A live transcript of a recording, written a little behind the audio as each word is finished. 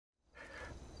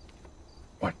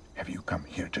come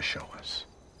here to show us?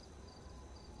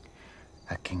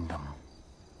 A kingdom.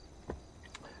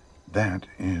 That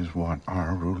is what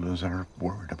our rulers are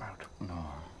worried about. No,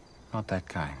 not that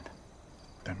kind.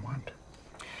 Then what?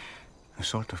 A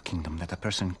sort of kingdom that a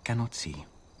person cannot see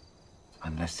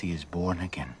unless he is born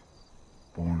again.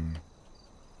 Born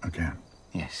again?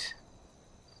 Yes.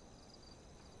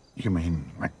 You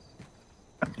mean like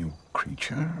a new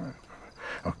creature?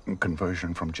 A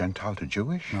conversion from Gentile to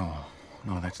Jewish?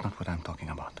 No, that's not what I'm talking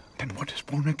about. Then what is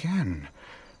born again?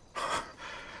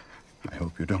 I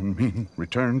hope you don't mean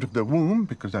return to the womb,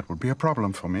 because that would be a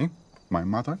problem for me. My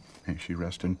mother, may she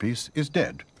rest in peace, is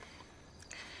dead.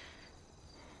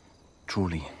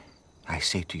 Truly, I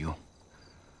say to you,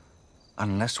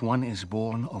 unless one is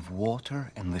born of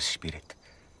water and the Spirit,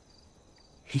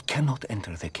 he cannot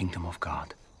enter the kingdom of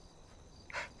God.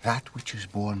 That which is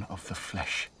born of the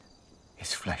flesh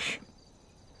is flesh,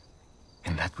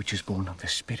 and that which is born of the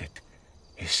Spirit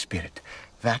is spirit.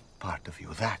 That part of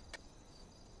you, that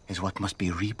is what must be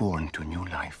reborn to new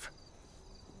life.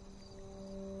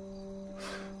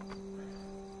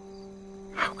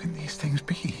 How can these things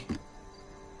be?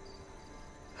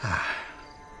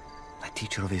 A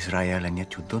teacher of Israel, and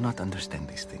yet you do not understand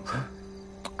these things, huh?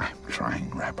 I'm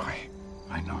trying, Rabbi.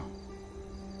 I know.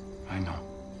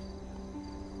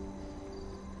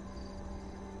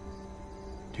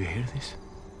 Do you hear this?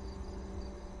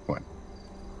 What?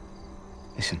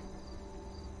 Listen.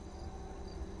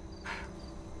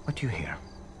 What do you hear?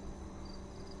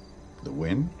 The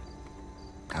wind?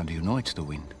 How do you know it's the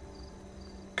wind?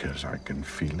 'Cause I can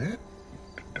feel it.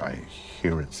 I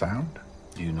hear it sound.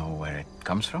 Do you know where it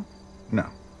comes from? No.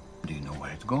 Do you know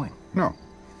where it's going? No.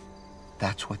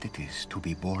 That's what it is to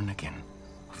be born again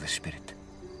of the Spirit.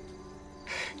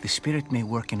 The Spirit may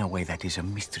work in a way that is a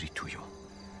mystery to you.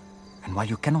 And while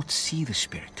you cannot see the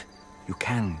Spirit, you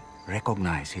can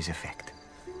recognize his effect.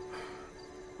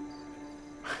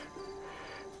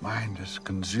 Mind is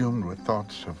consumed with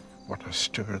thoughts of what a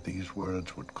stir these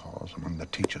words would cause among the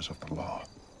teachers of the law.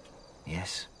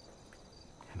 Yes,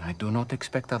 and I do not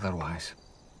expect otherwise.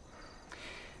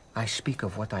 I speak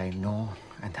of what I know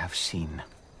and have seen,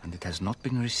 and it has not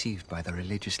been received by the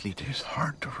religious leaders. It is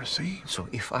hard to receive. So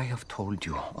if I have told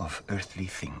you of earthly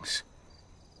things,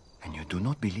 and you do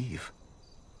not believe,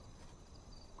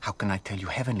 how can I tell you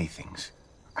heavenly things?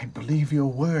 I believe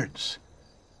your words.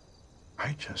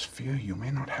 I just fear you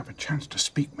may not have a chance to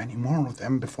speak many more of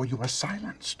them before you are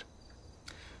silenced.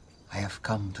 I have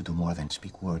come to do more than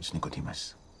speak words,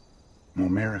 Nicodemus. More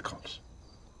miracles.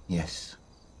 Yes,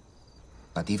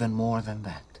 but even more than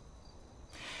that.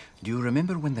 Do you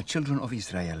remember when the children of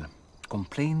Israel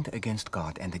complained against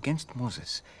God and against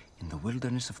Moses in the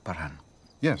wilderness of Paran?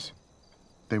 Yes.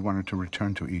 They wanted to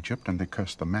return to Egypt, and they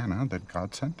cursed the manna that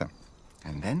God sent them.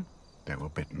 And then? They were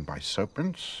bitten by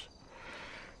serpents,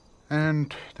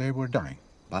 and they were dying.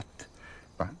 But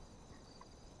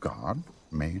God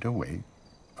made a way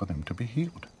for them to be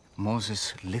healed.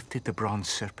 Moses lifted the bronze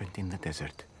serpent in the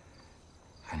desert,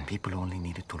 and people only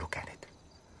needed to look at it.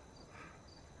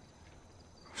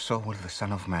 So will the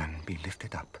Son of Man be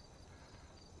lifted up,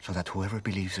 so that whoever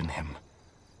believes in him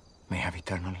may have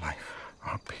eternal life.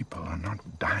 Our people are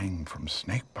not dying from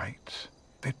snake bites.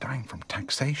 They're dying from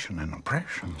taxation and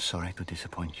oppression. I'm sorry to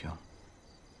disappoint you,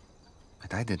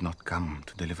 but I did not come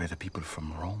to deliver the people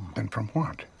from Rome. Then from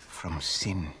what? From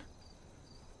sin.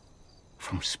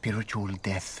 From spiritual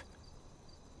death.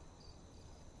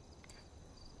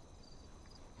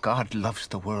 God loves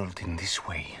the world in this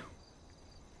way,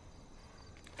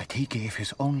 that he gave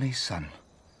his only Son,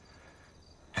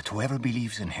 that whoever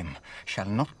believes in him shall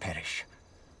not perish,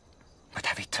 but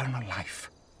have eternal life.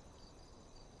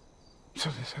 So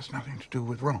this has nothing to do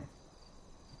with Rome.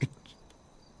 It's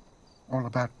all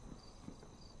about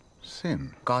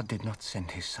sin. God did not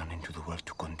send his Son into the world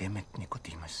to condemn it,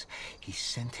 Nicodemus. He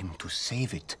sent him to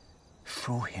save it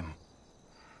through him.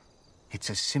 It's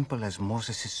as simple as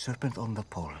Moses' serpent on the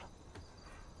pole.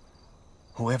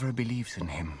 Whoever believes in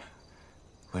him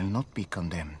will not be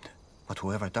condemned, but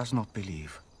whoever does not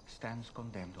believe stands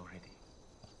condemned already.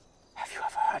 Have you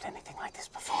ever heard anything like this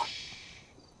before?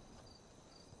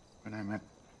 When I met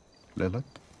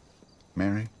Lilith,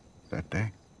 Mary, that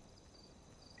day,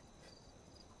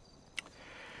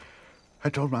 I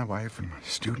told my wife and my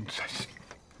students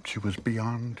she was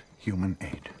beyond human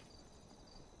aid.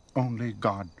 Only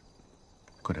God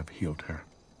could have healed her.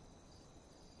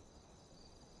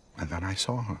 And then I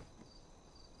saw her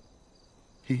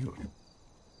healed.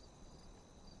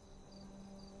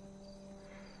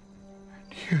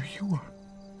 And here you are.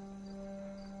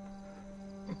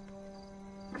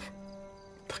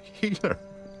 The healer.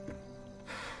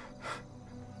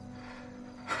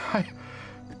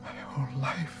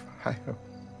 I have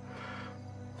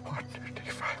wondered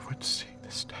if I would see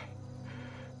this day.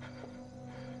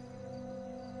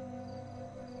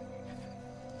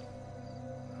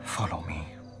 Follow me,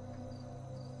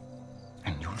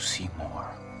 and you'll see more.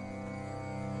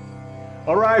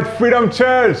 All right, Freedom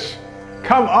Church,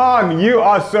 come on. You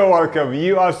are so welcome.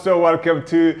 You are so welcome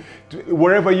to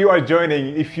wherever you are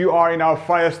joining. If you are in our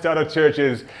fire starter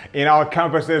churches, in our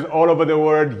campuses all over the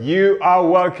world, you are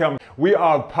welcome. We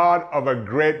are part of a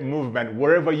great movement.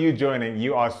 Wherever you're joining,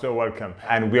 you are so welcome.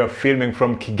 And we are filming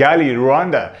from Kigali,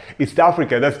 Rwanda, East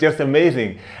Africa. That's just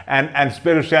amazing. And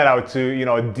special shout out to,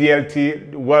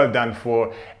 DLT. Well done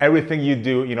for everything you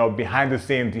do, behind the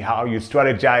scenes, how you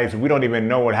strategize. We don't even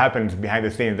know what happens behind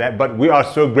the scenes, but we are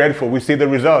so grateful. We see the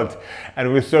results,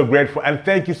 and we're so grateful. And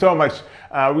thank you so much.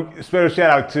 Special shout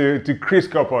out to Chris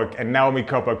Kopok and Naomi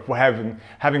Kopok for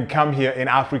having come here in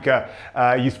Africa.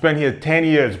 You spent here 10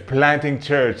 years planting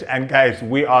church, and guys,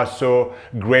 we are so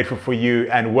grateful for you,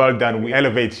 and well done. We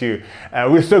elevate you.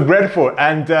 We're so grateful,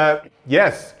 and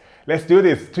yes, let's do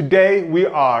this. Today we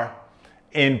are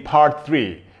in part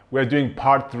 3. We're doing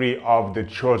part 3 of The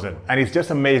Chosen, and it's just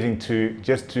amazing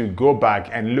to go back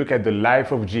and look at the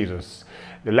life of Jesus,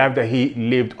 the life that he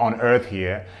lived on earth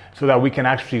here, so that we can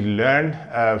actually learn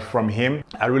from him.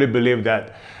 I really believe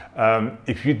that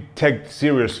if you take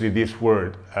seriously this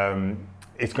word,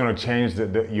 it's going to change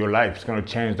your life. It's going to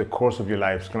change the course of your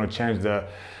life. It's going to change the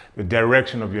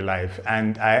direction of your life.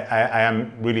 And I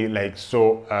am really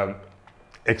so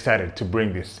excited to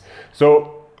bring this.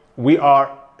 So we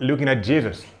are looking at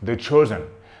Jesus, the chosen,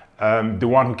 the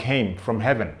one who came from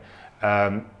heaven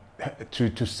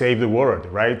to save the world,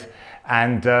 right?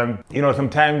 And,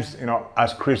 sometimes,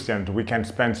 as Christians, we can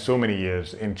spend so many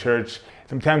years in church.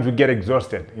 Sometimes we get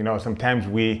exhausted, sometimes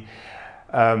we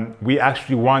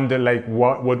actually wonder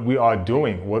what we are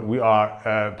doing, what we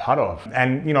are part of.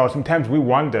 And, sometimes we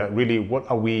wonder really,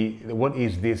 what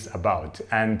is this about?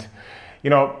 And,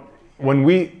 when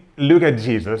we look at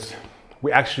Jesus,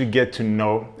 we actually get to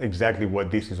know exactly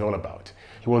what this is all about.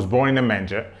 He was born in a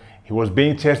manger. He was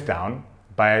being chased down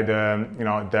by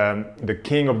the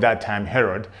king of that time,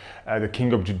 Herod, the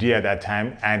king of Judea at that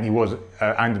time, and he was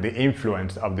under the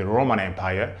influence of the Roman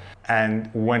Empire. And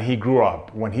when he grew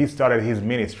up, when he started his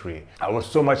ministry, I was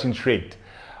so much intrigued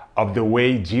of the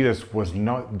way Jesus was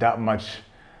not that much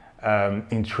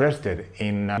interested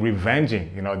in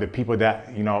revenging, the people that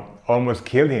almost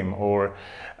killed him, or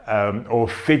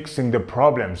fixing the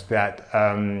problems that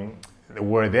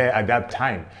were there at that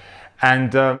time.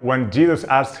 And when Jesus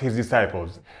asked his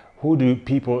disciples, "Who do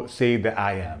people say that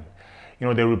I am?"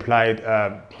 They replied,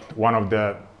 one of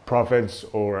the prophets,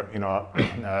 or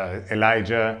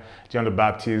Elijah, John the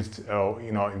Baptist,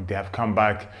 they have come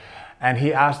back. And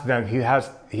he asked them, he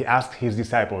asked his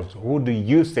disciples, "Who do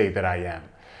you say that I am?"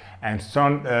 And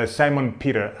Simon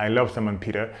Peter, I love Simon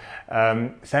Peter.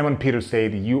 Simon Peter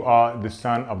said, "You are the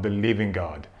Son of the living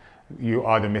God. You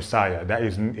are the Messiah." That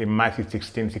is in Matthew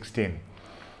 16:16.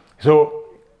 So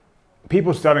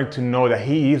people starting to know that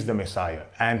he is the Messiah,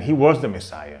 and he was the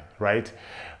Messiah, right?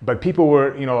 But people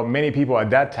were, many people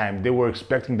at that time, they were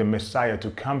expecting the Messiah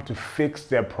to come to fix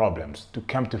their problems,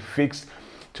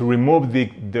 to remove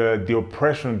the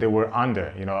oppression they were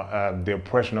under, the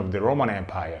oppression of the Roman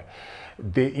Empire.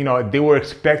 They were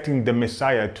expecting the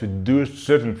Messiah to do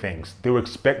certain things.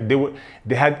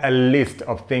 They had a list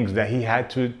of things that he had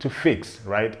to fix,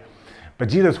 right? But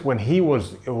Jesus, when he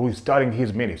was starting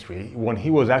his ministry, when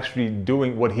he was actually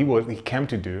doing what he came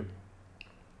to do,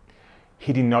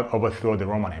 he did not overthrow the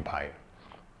Roman Empire.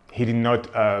 He did not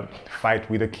fight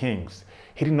with the kings.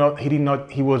 He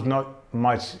was not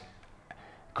much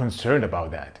concerned about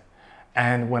that.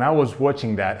 And when I was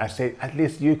watching that, I said, at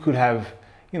least you could have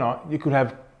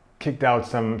kicked out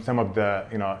some of the,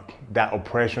 that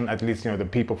oppression, at least, for the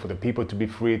people to be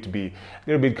free, to be a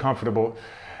little bit comfortable.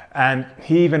 And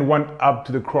he even went up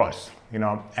to the cross,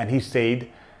 and he said,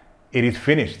 "It is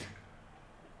finished.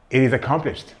 It is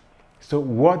accomplished." So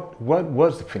what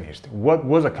was finished? What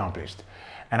was accomplished?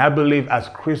 And I believe as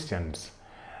Christians,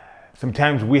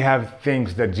 sometimes we have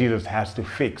things that Jesus has to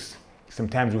fix.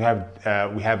 Sometimes we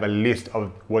have a list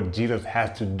of what Jesus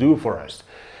has to do for us.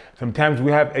 Sometimes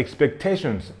we have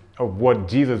expectations of what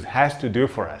Jesus has to do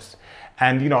for us.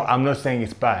 And, I'm not saying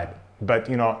it's bad, but,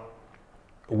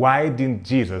 why didn't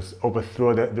Jesus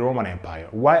overthrow the Roman Empire?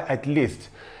 Why at least,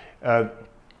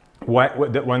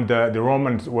 when the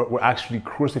Romans were actually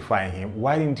crucifying him,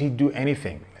 why didn't he do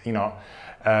anything?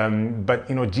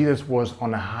 But Jesus was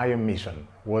on a higher mission,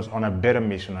 was on a better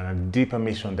mission, on a deeper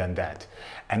mission than that.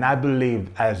 And I believe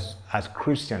as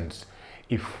Christians,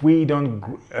 if we don't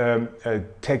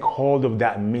take hold of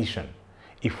that mission,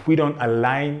 if we don't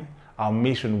align our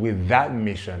mission with that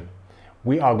mission,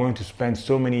 we are going to spend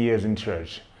so many years in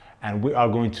church and we are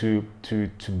going to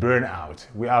burn out.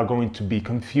 We are going to be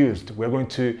confused. We're going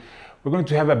to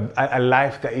have a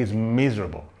life that is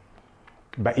miserable.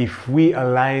 But if we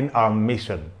align our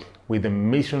mission with the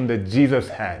mission that Jesus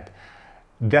had,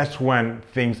 that's when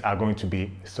things are going to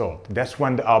be solved. That's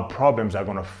when our problems are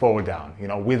going to fall down,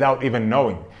 without even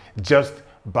knowing, just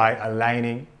by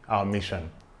aligning our mission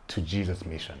to Jesus'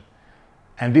 mission.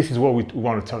 And this is what we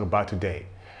want to talk about today.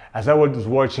 As I was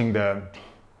watching The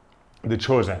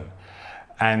Chosen,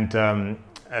 and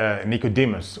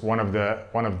Nicodemus, one of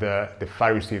the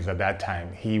Pharisees at that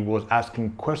time, he was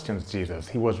asking questions Jesus.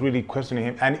 He was really questioning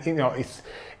him, and it's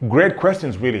great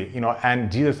questions really,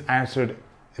 and Jesus answered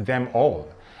them all.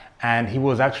 And he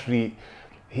was actually,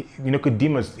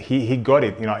 Nicodemus, he got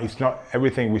it. It's not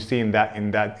everything we see in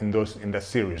that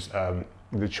series.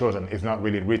 The Chosen is not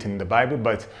really written in the Bible,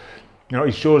 but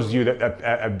it shows you that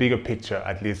a bigger picture,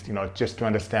 at least, just to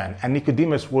understand. And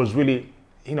Nicodemus was really,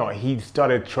 he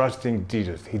started trusting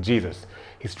Jesus.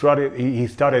 He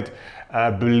started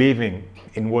believing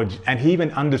in what, and he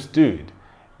even understood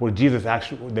what Jesus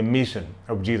actually, the mission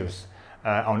of Jesus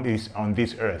on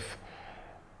this earth.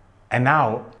 And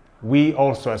now we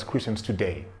also, as Christians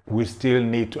today, we still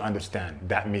need to understand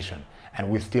that mission, and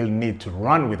we still need to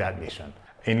run with that mission.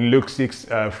 In Luke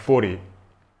 6:40,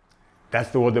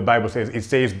 that's what the Bible says. It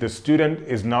says, the student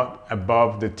is not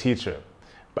above the teacher,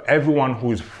 but everyone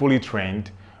who is fully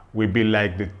trained will be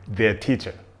like their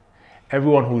teacher.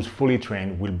 Everyone who is fully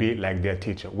trained will be like their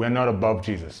teacher. We're not above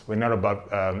Jesus. We're not above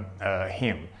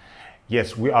him.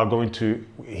 Yes, we are going to,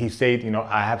 he said,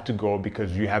 I have to go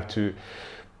because you have to,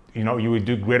 you will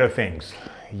do greater things.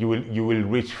 You will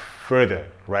reach further,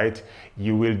 right?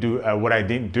 You will do what I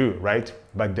didn't do, right?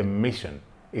 But the mission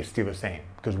is still the same,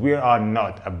 because we are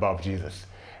not above Jesus.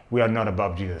 We are not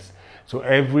above Jesus. So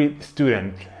every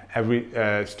student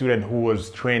who was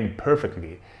trained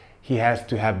perfectly, he has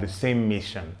to have the same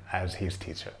mission as his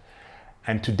teacher.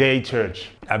 And today,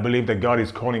 church, I believe that God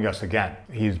is calling us again.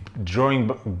 He's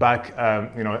drawing back,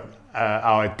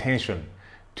 our attention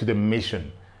to the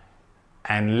mission.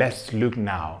 And let's look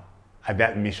now at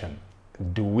that mission.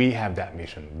 Do we have that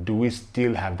mission? Do we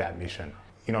still have that mission?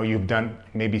 You've done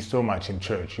maybe so much in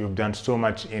church. You've done so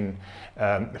much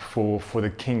for the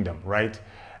kingdom, right?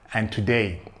 And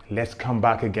today, let's come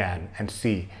back again and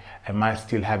see, am I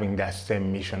still having that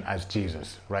same mission as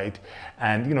Jesus, right?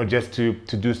 And, just to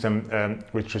do some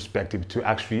retrospective, to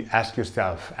actually ask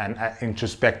yourself and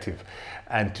introspective,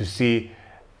 and to see,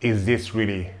 is this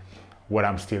really what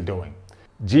I'm still doing?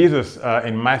 Jesus,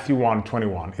 in Matthew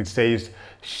 1:21, it says,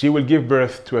 she will give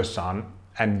birth to a son,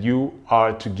 and you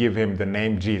are to give him the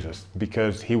name Jesus,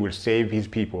 because he will save his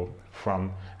people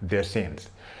from their sins.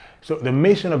 So the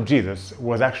mission of Jesus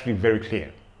was actually very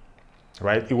clear,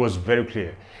 right? It was very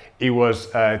clear. It was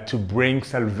to bring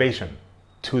salvation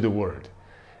to the world,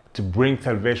 to bring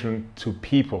salvation to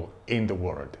people in the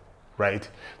world, right?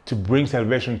 To bring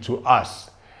salvation to us.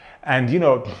 And,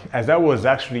 as I was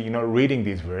actually, reading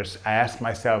this verse, I asked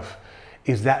myself,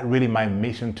 is that really my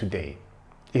mission today?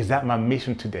 Is that my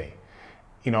mission today?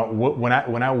 When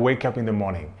I wake up in the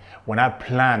morning, when I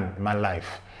plan my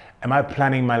life, am I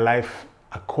planning my life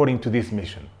according to this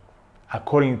mission?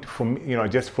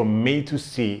 Just for me to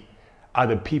see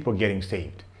other people getting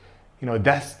saved.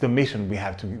 That's the mission we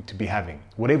have to be having.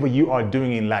 Whatever you are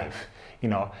doing in life,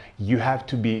 you have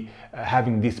to be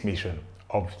having this mission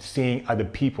of seeing other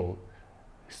people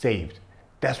saved.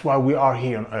 That's why we are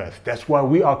here on earth. That's why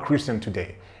we are Christians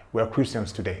today. We are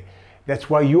Christians today. That's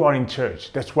why you are in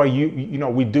church. That's why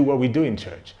we do what we do in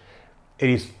church. It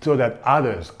is so that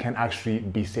others can actually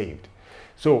be saved.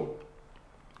 So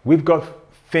we've got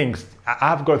things,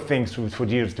 I've got things for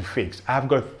Jesus to fix. I've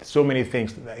got so many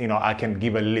things that, I can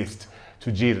give a list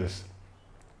to Jesus.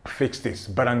 Fix this.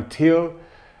 But until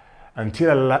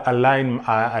I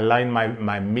align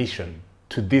my mission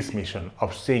to this mission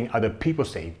of seeing other people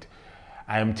saved,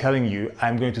 I am telling you,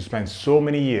 I'm going to spend so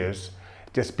many years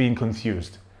just being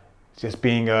confused, just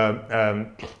being,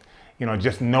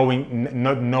 just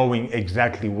not knowing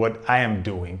exactly what I am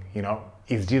doing.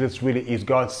 Is Jesus really? Is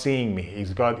God seeing me?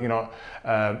 Is God,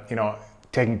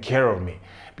 taking care of me?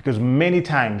 Because many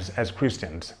times as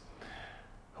Christians,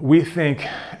 we think,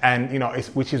 and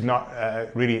which is not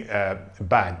really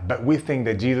bad, but we think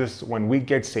that Jesus, when we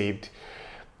get saved,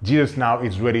 Jesus now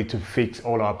is ready to fix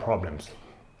all our problems.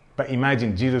 But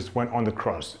imagine Jesus went on the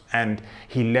cross and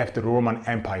he left the Roman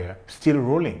Empire still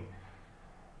ruling.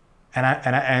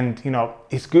 And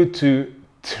it's good to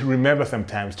remember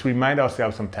sometimes, to remind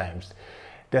ourselves sometimes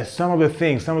that some of the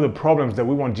things, some of the problems that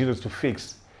we want Jesus to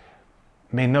fix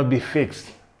may not be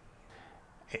fixed.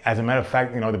 As a matter of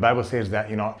fact, the Bible says that,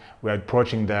 we're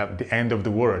approaching the end of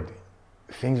the world.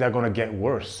 Things are going to get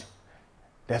worse.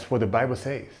 That's what the Bible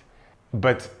says.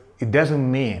 But it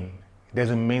doesn't mean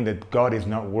that God is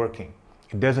not working.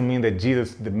 It doesn't mean that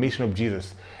Jesus, the mission of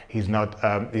Jesus, is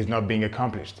not being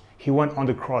accomplished. He went on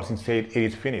the cross and said, "It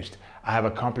is finished. I have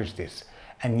accomplished this."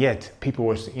 And yet, people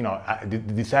were, the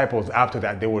disciples after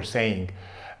that, they were saying,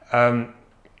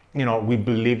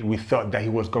 we thought that he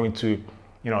was going to,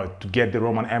 to get the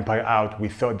Roman Empire out. We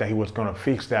thought that he was going to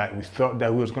fix that. We thought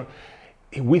that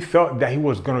he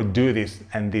was going to do this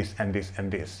and this and this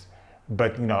and this.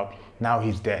 But, now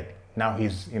he's dead. Now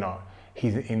he's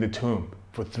in the tomb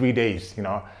for 3 days.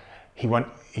 He went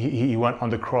on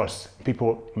the cross.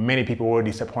 Many people were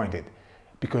disappointed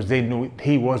because they knew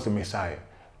he was the Messiah.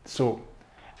 So,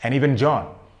 and even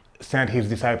John sent his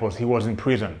disciples. He was in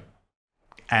prison,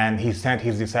 and he sent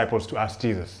his disciples to ask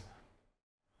Jesus,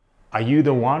 "Are you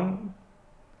the one,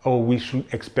 or we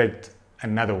should expect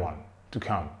another one to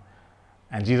come?"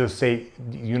 And Jesus said,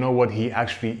 you know what he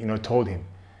actually, told him?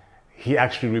 He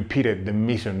actually repeated the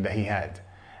mission that he had.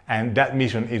 And that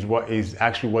mission is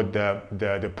actually what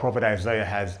the prophet Isaiah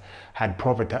had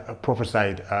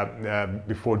prophesied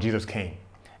before Jesus came.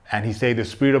 And he said, "The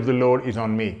Spirit of the Lord is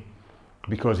on me,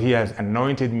 because he has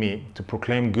anointed me to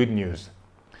proclaim good news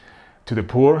to the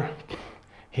poor.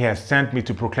 He has sent me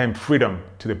to proclaim freedom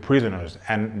to the prisoners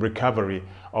and recovery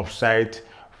of sight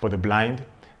for the blind,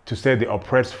 to set the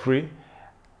oppressed free,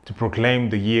 to proclaim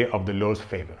the year of the Lord's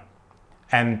favor."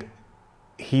 And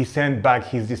he sent back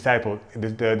his disciple,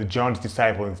 John's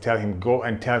disciple, and go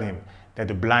and tell him that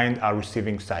the blind are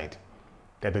receiving sight,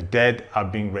 that the dead are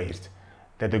being raised,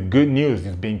 that the good news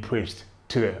is being preached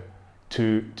to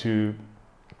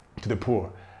the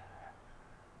poor.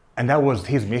 And that was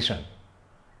his mission.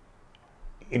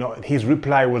 His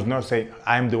reply was not saying,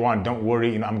 "I'm the one, don't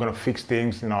worry, I'm going to fix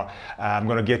things, I'm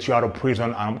going to get you out of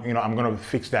prison, I'm going to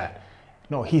fix that."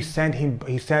 No, he sent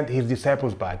his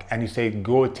disciples back, and he said,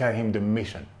 "Go tell him the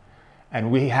mission."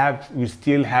 And we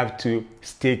still have to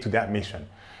stick to that mission.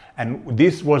 And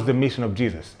this was the mission of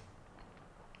Jesus,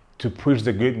 to preach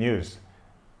the good news,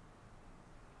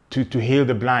 to heal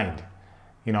the blind,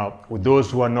 with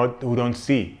those who don't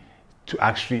see, to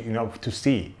actually, to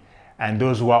see, and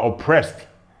those who are oppressed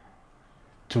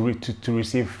to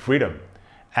receive freedom.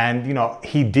 And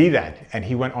he did that, and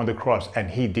he went on the cross,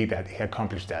 and he did that. He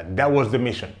accomplished that. That was the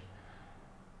mission.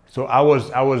 So I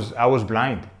was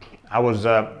blind. I was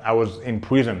in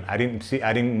prison. I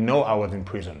didn't know I was in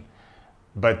prison,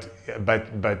 but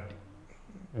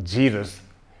Jesus,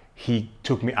 he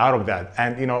took me out of that.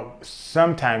 And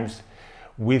sometimes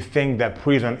we think that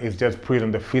prison is just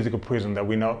prison, the physical prison that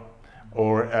we know,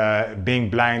 or being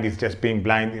blind is just being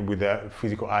blind with the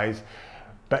physical eyes.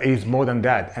 But it's more than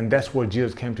that, and that's what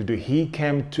Jesus came to do. He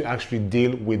came to actually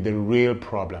deal with the real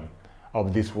problem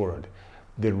of this world,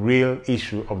 the real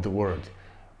issue of the world,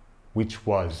 which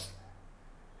was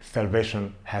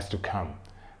salvation has to come.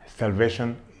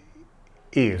 Salvation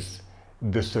is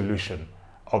the solution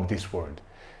of this world.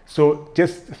 So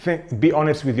just be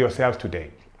honest with yourself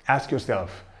today. Ask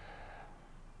yourself,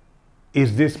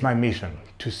 is this my mission,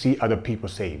 to see other people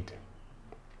saved?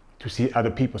 To see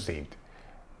other people saved.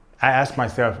 I asked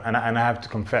myself, and I have to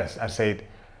confess, I said,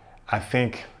 I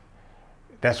think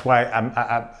that's why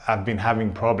I've been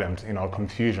having problems,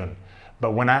 confusion.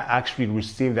 But when I actually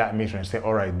received that mission and say,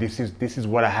 all right, this is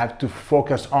what I have to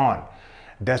focus on,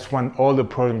 that's when all the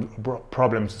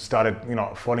problems started,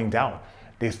 falling down.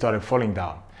 They started falling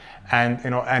down. And,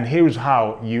 and here's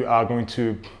how you are going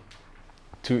to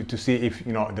see if,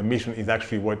 the mission is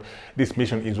actually what this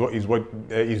mission is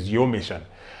your mission.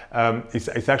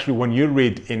 It's actually when you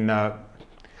read in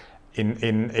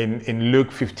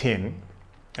Luke 15,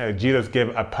 Jesus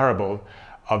gave a parable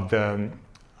of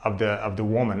the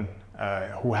woman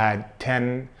who had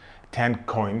 10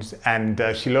 coins, and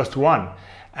she lost one.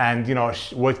 And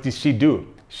what did she do?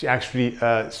 She actually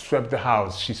swept the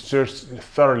house. She searched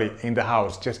thoroughly in the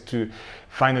house just to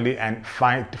finally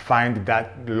find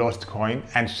that lost coin,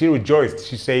 and she rejoiced.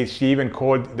 She says she even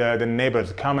called the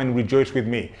neighbors, come and rejoice with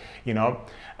me,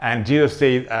 And Jesus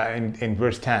said in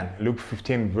verse 10, Luke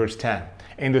 15 verse 10,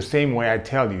 in the same way I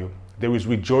tell you, there is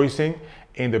rejoicing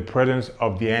in the presence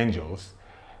of the angels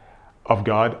of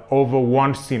God over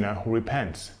one sinner who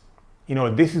repents.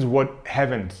 This is what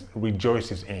heaven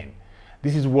rejoices in.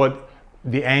 This is what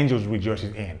the angels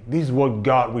rejoices in. This is what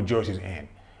God rejoices in.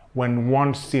 When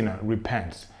one sinner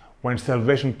repents, when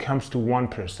salvation comes to one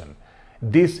person,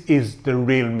 this is the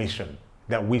real mission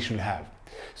that we should have.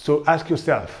 So ask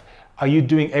yourself, Are you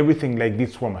doing everything like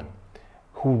this woman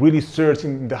who really searched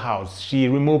in the house? She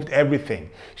removed everything.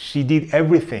 She did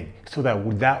everything so that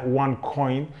with that one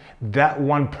coin, that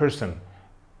one person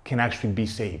can actually be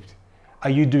saved.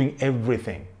 Are you doing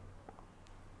everything?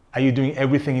 Are you doing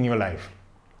everything in your life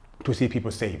to see people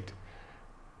saved?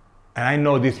 And I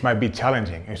know this might be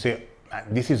challenging. You say,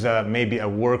 this is maybe a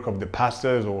work of the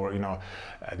pastors or,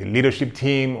 the leadership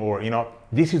team, or,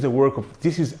 this is the work of,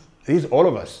 this is all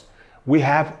of us. We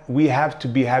have to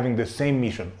be having the same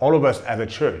mission, all of us as a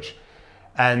church.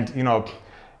 And,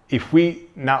 if we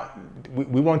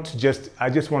want to I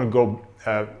just want to go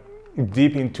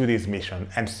deep into this mission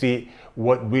and see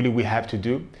what really we have to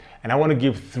do. And I want to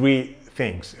give 3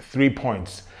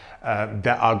 points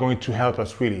that are going to help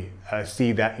us really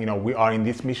see that, we are in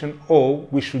this mission, or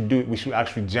we should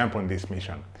actually jump on this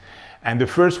mission. And the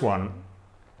first one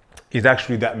is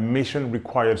actually that mission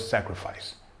requires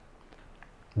sacrifice.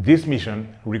 This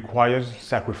mission requires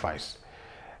sacrifice.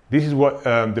 This is what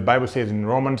the Bible says in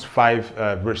Romans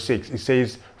 5 verse 6. It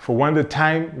says, "For when the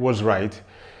time was right,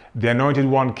 the Anointed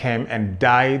One came and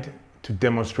died to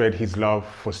demonstrate his love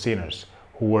for sinners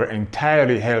who were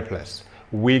entirely helpless,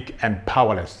 weak and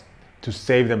powerless to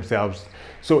save themselves."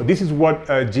 So this is what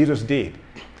Jesus did.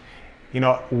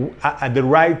 At the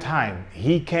right time,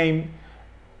 he came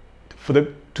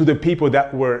to the people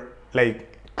that were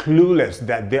like clueless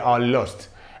that they are lost.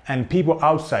 And people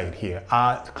outside here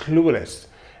are clueless.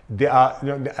 They are,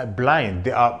 they are blind.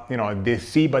 They are, they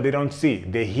see but they don't see.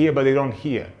 They hear but they don't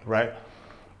hear, right?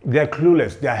 They are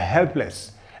clueless. They are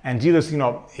helpless. And Jesus,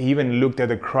 he even looked at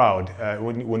the crowd.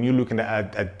 When you're looking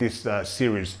at this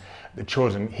series, The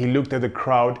Chosen, he looked at the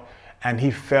crowd and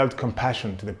he felt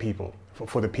compassion to the people,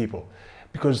 for the people,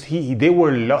 because they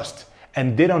were lost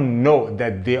and they don't know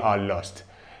that they are lost.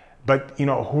 But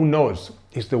who knows?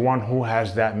 It's the one who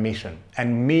has that mission.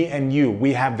 And me and you,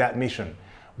 we have that mission.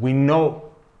 We know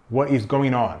what is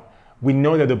going on. We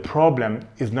know that the problem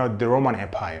is not the Roman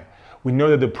Empire. We know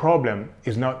that the problem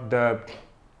is not the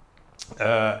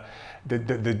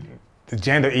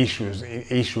gender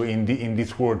issue in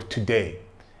this world today.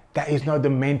 That is not the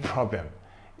main problem.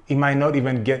 It might not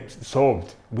even get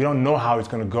solved. We don't know how it's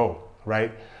going to go,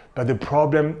 right? But the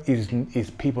problem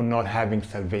is people not having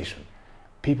salvation.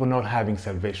 People not having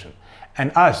salvation.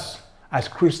 And us, as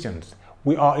Christians,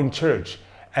 we are in church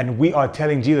and we are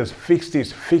telling Jesus, fix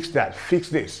this, fix that, fix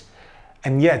this.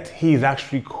 And yet he is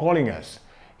actually calling us.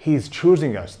 He is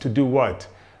choosing us to do what?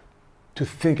 To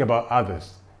think about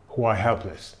others who are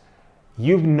helpless.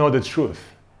 You know the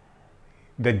truth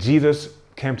that Jesus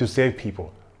came to save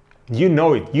people. You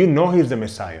know it. You know he's the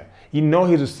Messiah. You know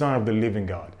he's the Son of the living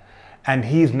God. And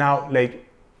he's now like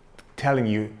telling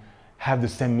you, have the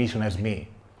same mission as me.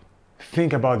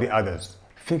 Think about the others.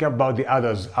 Think about the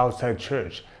others outside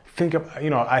church.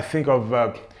 I think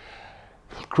of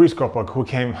Chris Kopok, who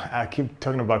came. I keep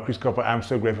talking about Chris Kopok. I'm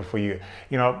so grateful for you.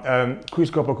 Chris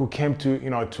Kopok, who came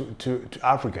to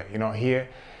Africa. Here,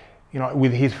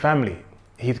 with his family,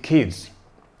 his kids.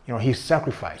 He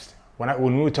sacrificed.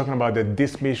 When we were talking about that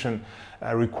this mission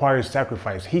requires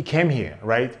sacrifice, he came here,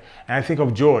 right? And I think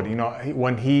of George,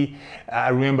 when I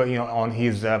remember, on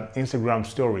his Instagram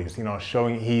stories,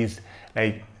 showing he's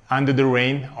like under the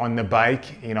rain on the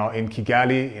bike, in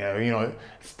Kigali,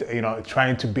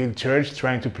 trying to build church,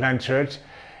 trying to plant church.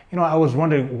 I was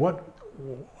wondering, what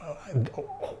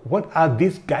are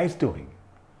these guys doing?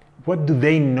 What do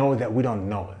they know that we don't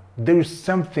know? There is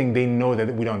something they know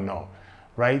that we don't know,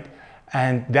 right?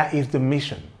 And that is the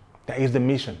mission. That is the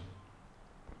mission.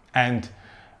 And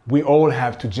we all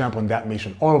have to jump on that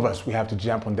mission. All of us, we have to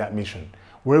jump on that mission.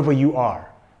 Wherever you are.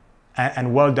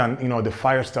 And well done, the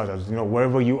fire starters,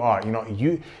 wherever you are,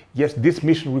 yes, this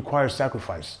mission requires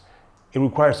sacrifice. It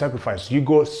requires sacrifice. You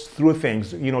go through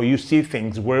things, you see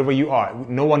things wherever you are.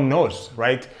 No one knows,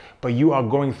 right? But you are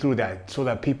going through that so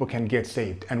that people can get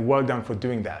saved. And well done for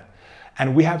doing that.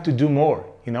 And we have to do more,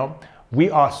 We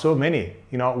are so many,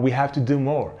 we have to do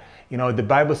more. The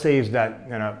Bible says that,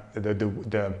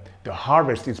 the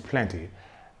harvest is plenty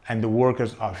and the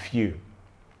workers are few.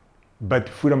 But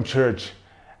Freedom Church,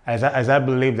 as I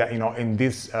believe that, in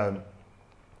this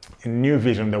new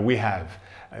vision that we have,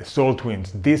 Soul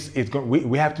Twins,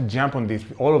 we have to jump on this.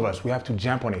 All of us, we have to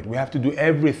jump on it. We have to do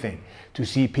everything to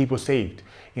see people saved.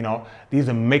 This is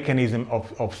a mechanism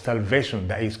of salvation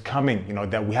that is coming,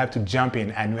 that we have to jump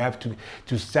in and we have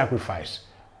to sacrifice,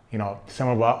 some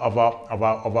of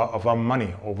our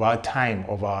money, of our time,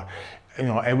 of our,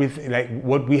 everything, like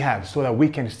what we have, so that we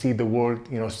can see the world,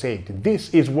 saved. This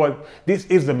is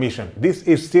the mission. This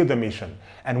is still the mission.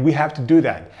 And we have to do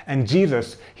that. And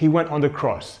Jesus, he went on the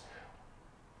cross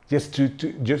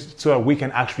just so that we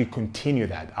can actually continue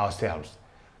that ourselves.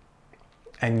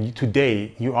 And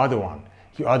today, you are the one.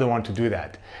 You are the one to do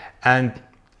that. And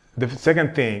the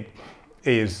second thing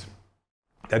is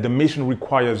that the mission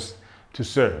requires to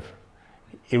serve.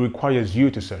 It requires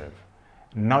you to serve,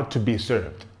 not to be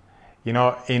served. You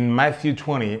know, in Matthew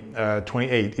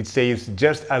 20:28, it says,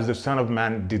 just as the Son of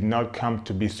Man did not come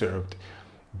to be served,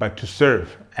 but to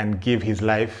serve and give his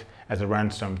life as a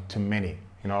ransom to many,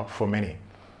 for many.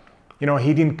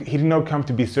 He did not come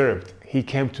to be served. He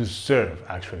came to serve,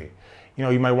 actually.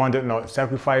 You might wonder,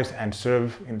 sacrifice and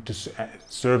serve,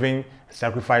 serving,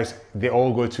 sacrifice, they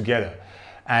all go together.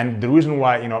 And the reason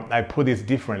why, I put this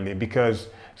differently, because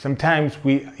sometimes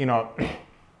we,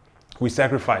 we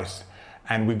sacrifice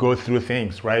and we go through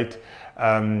things, right?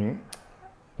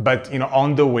 But,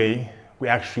 on the way, we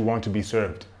actually want to be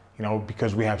served,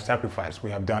 because we have sacrificed,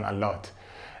 we have done a lot,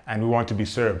 and we want to be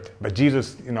served. But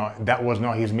Jesus, that was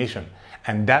not his mission.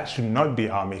 And that should not be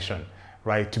our mission,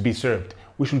 right? To be served.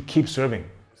 We should keep serving.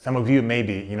 Some of you,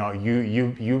 maybe,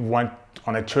 you went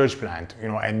on a church plant,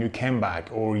 and you came back,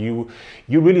 or you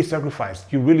really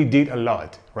sacrificed, you really did a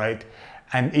lot, right?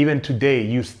 And even today,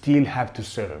 you still have to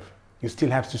serve. You still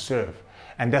have to serve.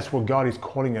 And that's what God is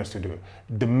calling us to do.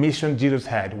 The mission Jesus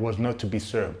had was not to be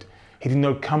served. He did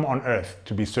not come on earth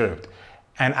to be served.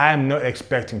 And I am not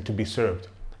expecting to be served.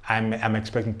 I'm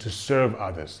expecting to serve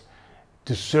others,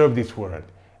 to serve this world,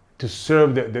 to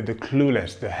serve the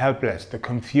clueless, the helpless, the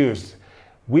confused.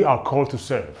 We are called to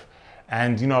serve.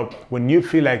 And, when you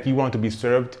feel like you want to be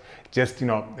served, just,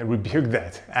 rebuke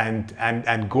that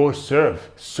and go serve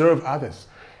others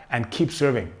and keep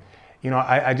serving.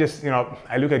 I just,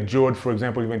 I look at George, for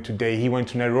example, even today, he went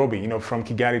to Nairobi, from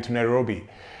Kigali to Nairobi,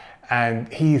 and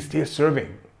he is still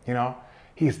serving,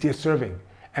 he is still serving.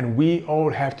 And we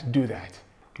all have to do that.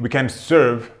 We can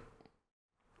serve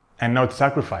and not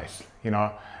sacrifice,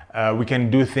 we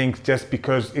can do things just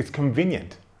because it's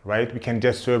convenient, right? We can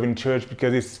just serve in church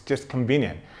because it's just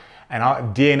convenient. And our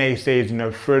DNA says,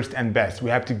 first and best. We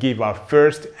have to give our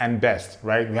first and best,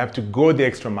 right? We have to go the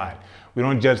extra mile. We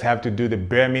don't just have to do the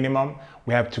bare minimum.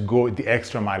 We have to go the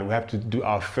extra mile. We have to do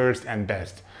our first and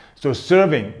best. So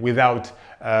serving without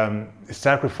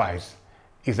sacrifice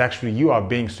is actually, you are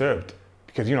being served,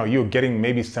 because you're getting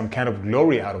maybe some kind of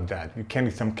glory out of that. You're getting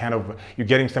some kind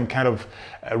of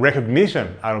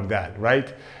recognition out of that,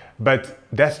 right? But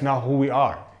that's not who we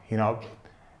are.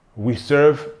 We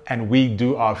serve and we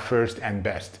do our first and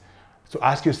best. So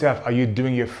ask yourself, are you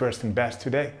doing your first and best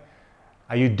today?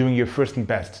 Are you doing your first and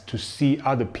best to see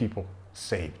other people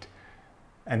saved?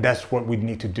 And that's what we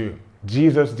need to do.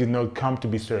 Jesus did not come to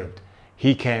be served.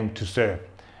 He came to serve.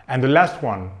 And the last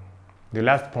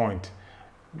point,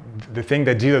 the thing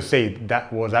that Jesus said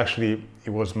that was actually, it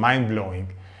was mind-blowing.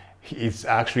 It's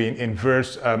actually in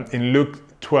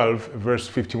Luke 12, verse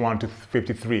 51 to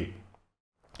 53.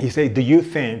 He said, do you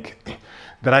think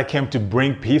that I came to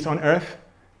bring peace on earth?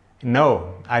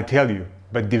 No, I tell you,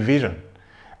 but division.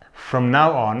 From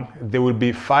now on, there will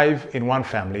be 5 in one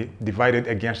family divided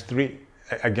against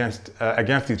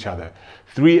each other,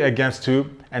 3 against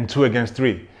 2, and 2 against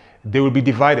 3. They will be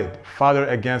divided, father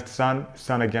against son,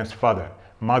 son against father,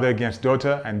 mother against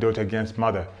daughter, and daughter against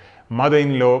mother,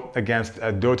 mother-in-law against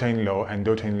daughter-in-law, and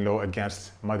daughter-in-law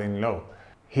against mother-in-law.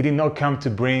 He did not come to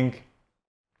bring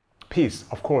peace.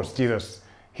 Of course, Jesus,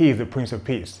 he is the Prince of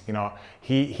Peace.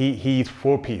 He is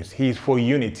for peace. He is for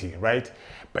unity, right?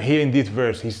 But here in this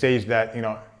verse, he says that,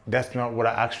 that's not what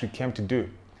I actually came to do.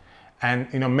 And,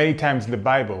 many times in the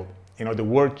Bible, the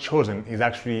word chosen is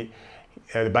actually,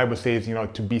 the Bible says,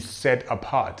 to be set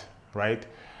apart, right?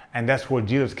 And that's what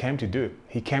Jesus came to do.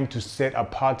 He came to set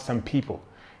apart some people.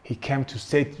 He came to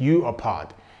set you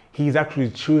apart. He's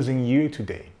actually choosing you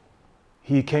today.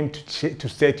 He came to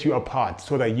set you apart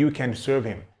so that you can serve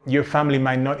him. Your family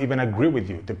might not even agree with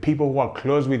you. The people who are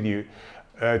close with you,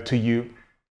 to you,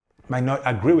 might not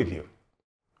agree with you.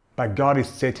 But God is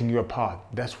setting you apart.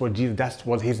 That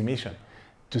was his mission,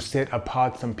 to set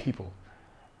apart some people.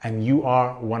 And you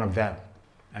are one of them.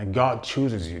 And God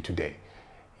chooses you today.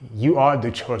 You are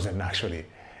the chosen, actually.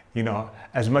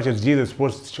 As much as Jesus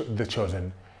was the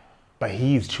chosen, but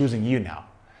he is choosing you now.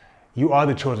 You are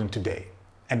the chosen today.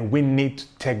 And we need to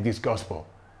take this gospel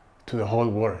to the whole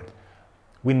world.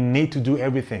 We need to do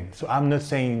everything. So I'm not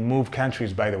saying move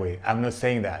countries, by the way. I'm not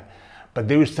saying that. But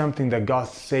there is something that God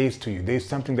says to you. There is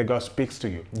something that God speaks to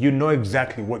you. You know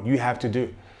exactly what you have to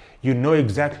do. You know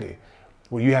exactly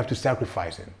what you have to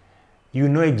sacrifice in. You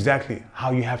know exactly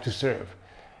how you have to serve.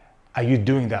 Are you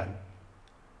doing that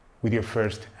with your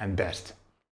first and best?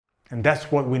 And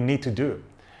that's what we need to do.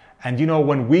 And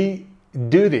when we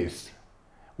do this,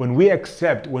 When we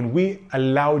accept, when we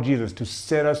allow Jesus to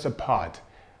set us apart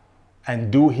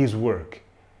and do his work,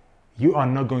 you are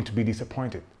not going to be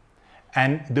disappointed.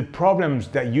 And the problems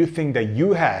that you think that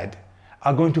you had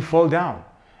are going to fall down.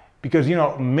 Because,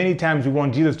 many times we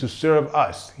want Jesus to serve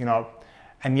us,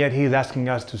 and yet he's asking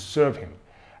us to serve him.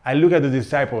 I look at the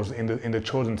disciples in the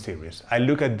Chosen series. I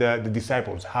look at the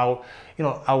disciples, how,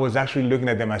 I was actually looking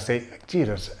at them. I say,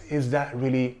 Jesus, is that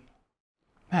really,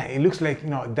 man, it looks like,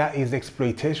 that is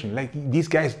exploitation. Like these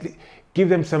guys, give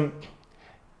them some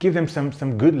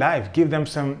good life, give them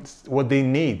what they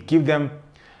need, give them,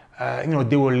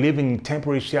 they were living in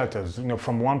temporary shelters,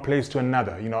 from one place to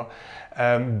another,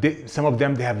 some of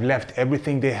them, they have left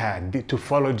everything they had to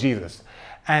follow Jesus.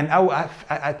 And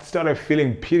I started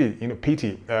feeling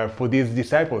pity for these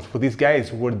disciples, for these guys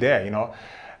who were there,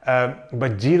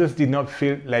 but Jesus did not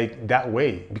feel like that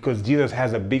way, because Jesus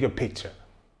has a bigger picture.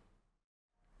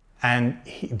 And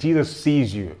Jesus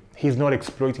sees you. He's not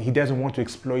exploiting. He doesn't want to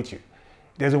exploit you.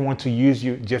 He doesn't want to use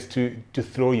you just to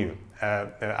throw you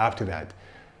after that.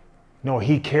 No,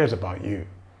 he cares about you.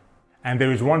 And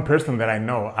there is one person that I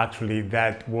know actually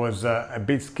that was a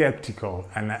bit skeptical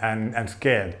and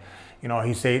scared.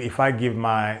 He said, if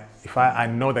I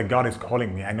know that God is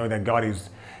calling me, I know that God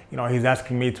is, he's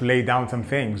asking me to lay down some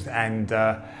things, and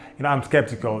I'm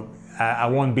skeptical. I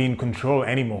won't be in control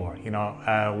anymore.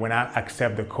 When I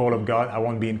accept the call of God, I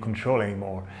won't be in control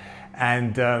anymore.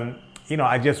 And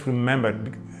I just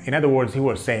remembered. In other words, he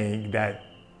was saying that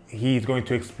he's going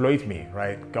to exploit me,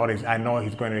 right? I know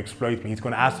he's going to exploit me. He's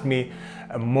going to ask me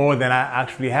more than I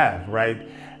actually have, right?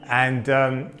 And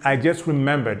I just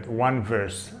remembered one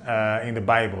verse in the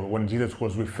Bible when Jesus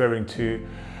was referring to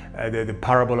the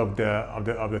parable of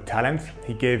the talents.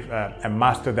 He gave a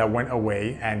master that went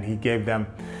away, and he gave them,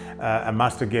 a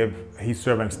master gave his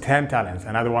servants 10 talents,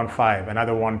 another one 5,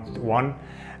 another one 1.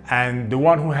 And the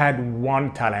one who had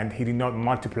 1 talent, he did not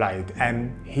multiply it.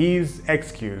 And his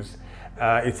excuse,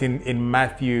 it's in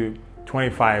Matthew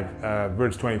 25,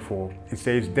 verse 24. It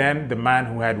says, then the man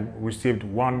who had received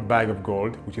 1 bag of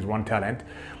gold, which is 1 talent,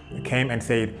 came and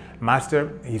said,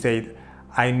 Master, he said,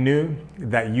 I knew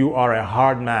that you are a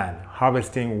hard man,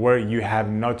 harvesting where you have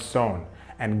not sown,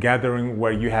 and gathering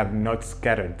where you have not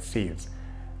scattered seeds.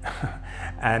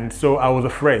 And so I was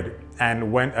afraid,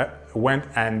 and went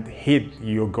and hid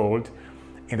your gold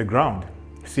in the ground.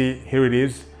 See, here it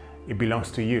is, it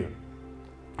belongs to you.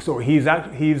 So his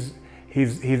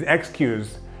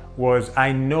excuse was,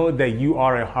 I know that you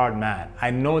are a hard man. I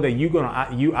know that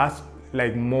you ask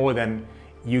like more than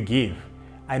you give.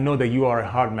 I know that you are a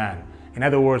hard man. In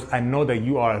other words, I know that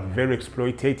you are a very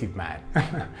exploitative man.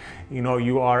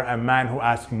 You are a man who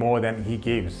asks more than he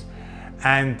gives.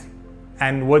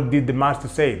 And what did the master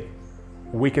say?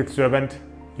 Wicked servant,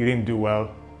 you didn't do well.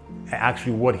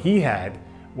 Actually, what he had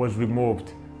was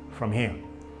removed from him.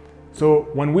 So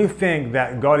when we think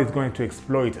that God is going to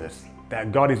exploit us,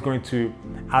 that God is going to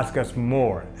ask us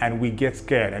more, and we get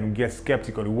scared and we get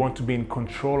skeptical, we want to be in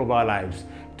control of our lives,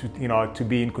 to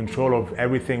be in control of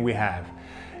everything we have,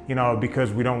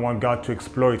 because we don't want God to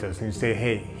exploit us. And you say,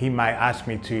 hey, he might ask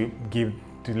me to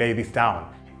lay this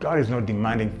down. God is not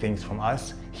demanding things from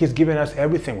us. He's given us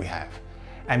everything we have.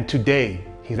 And today,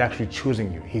 he's actually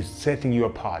choosing you. He's setting you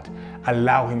apart.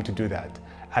 Allow him to do that.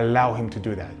 Allow him to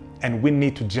do that. And we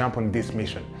need to jump on this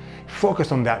mission.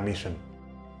 Focus on that mission.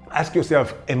 Ask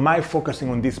yourself, am I focusing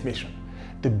on this mission?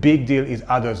 The big deal is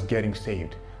others getting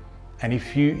saved. And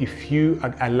if you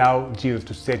allow Jesus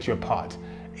to set you apart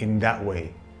in that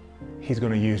way, he's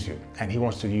going to use you, and he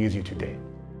wants to use you today.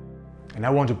 And I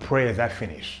want to pray as I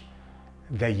finish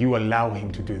that you allow him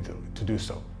to do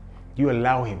so. You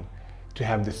allow him to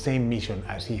have the same mission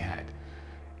as he had.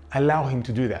 Allow him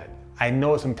to do that. I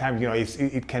know sometimes,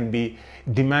 it can be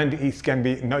demanding, it can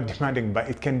be not demanding, but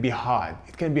it can be hard.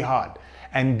 It can be hard.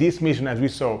 And this mission, as we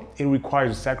saw, it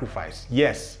requires a sacrifice.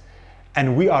 Yes.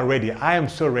 And we are ready. I am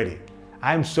so ready.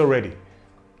 I am so ready.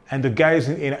 And the guys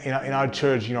in our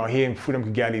church, here in Freedom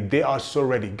Kigali, they are so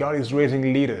ready. God is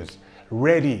raising leaders,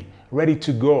 ready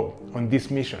to go on this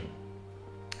mission.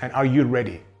 And are you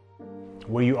ready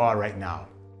where you are right now?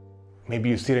 Maybe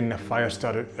you're sitting in a fire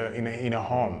starter in a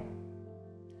home.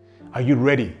 Are you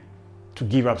ready to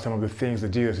give up some of the things that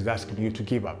Jesus is asking you to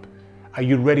give up? Are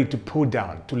you ready to put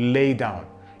down, to lay down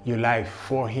your life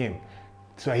for him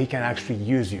so that he can actually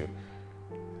use you?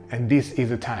 And this is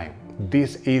the time.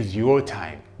 This is your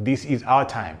time. This is our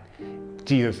time.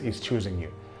 Jesus is choosing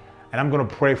you. And I'm going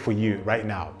to pray for you right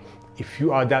now. If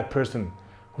you are that person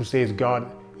who says,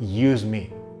 God, use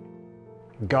me.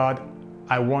 God,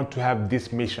 I want to have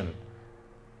this mission.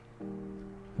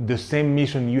 The same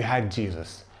mission you had,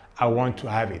 Jesus. I want to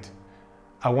have it.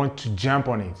 I want to jump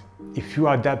on it. If you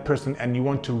are that person and you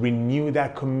want to renew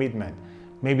that commitment,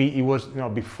 maybe it was,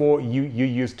 before you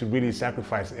used to really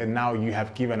sacrifice and now you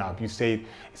have given up. You say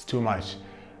it's too much.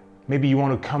 Maybe you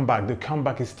want to come back. The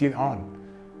comeback is still on.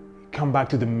 Come back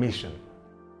to the mission.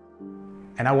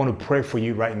 And I want to pray for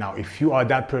you right now. If you are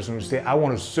that person who say, I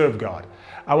want to serve God.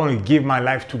 I want to give my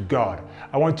life to God.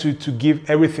 I want to give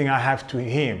everything I have to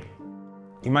Him.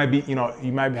 You might be,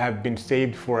 you might have been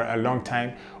saved for a long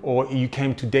time, or you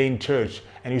came today in church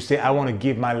and you say, I want to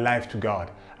give my life to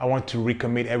God. I want to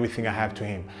recommit everything I have to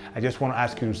Him. I just want to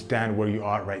ask you to stand where you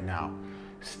are right now.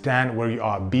 Stand where you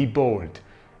are. Be bold.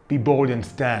 Be bold and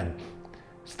stand.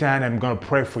 Stand, I'm going to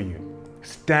pray for you.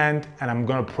 Stand and I'm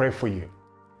going to pray for you.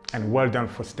 And well done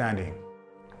for standing.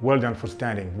 Well done for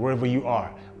standing. Wherever you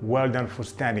are, well done for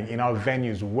standing. In our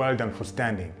venues, well done for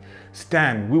standing.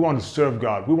 Stand. We want to serve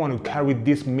God. We want to carry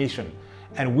this mission.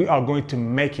 And we are going to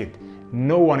make it.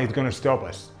 No one is going to stop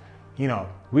us. We're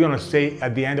going to say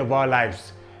at the end of our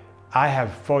lives, I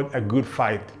have fought a good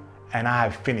fight and I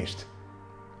have finished.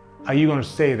 Are you going to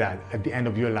say that at the end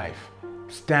of your life?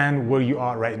 Stand where you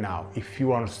are right now. If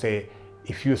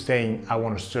you're saying, I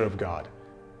want to serve God.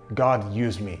 God,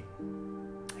 use me.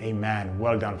 Amen.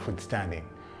 Well done for standing.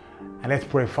 And let's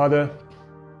pray. Father,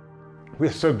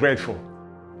 we're so grateful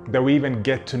that we even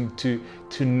get to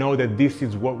know that this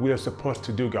is what we are supposed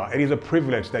to do, God. It is a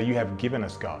privilege that you have given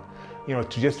us, God.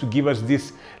 To give us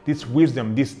this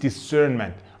wisdom, this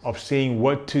discernment of saying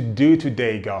what to do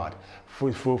today, God,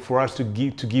 for us to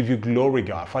give you glory,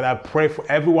 God. Father, I pray for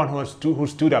everyone who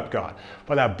stood up, God.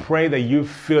 Father, I pray that you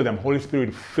fill them. Holy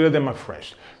Spirit, fill them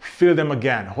afresh. Fill them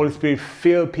again. Holy Spirit,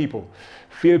 fill people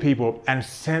and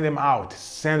send them out.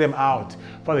 Send them out.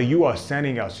 Father, you are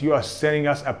sending us. You are setting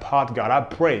us apart, God. I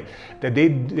pray that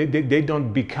they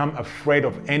don't become afraid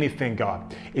of anything,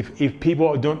 God. If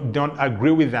people don't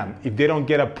agree with them, if they don't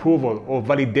get approval or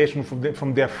validation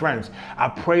from their friends, I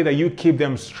pray that you keep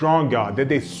them strong, God, that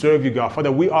they serve you, God.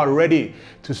 Father, we are ready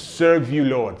to serve you,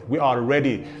 Lord. We are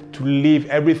ready to leave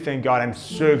everything, God, and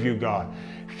serve you, God.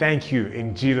 Thank you.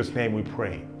 In Jesus' name we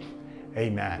pray.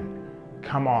 Amen.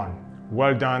 Come on.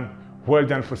 Well done. Well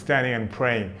done for standing and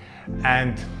praying.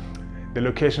 And the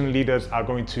location leaders are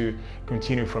going to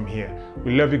continue from here.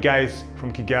 We love you guys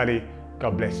from Kigali.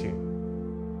 God bless you.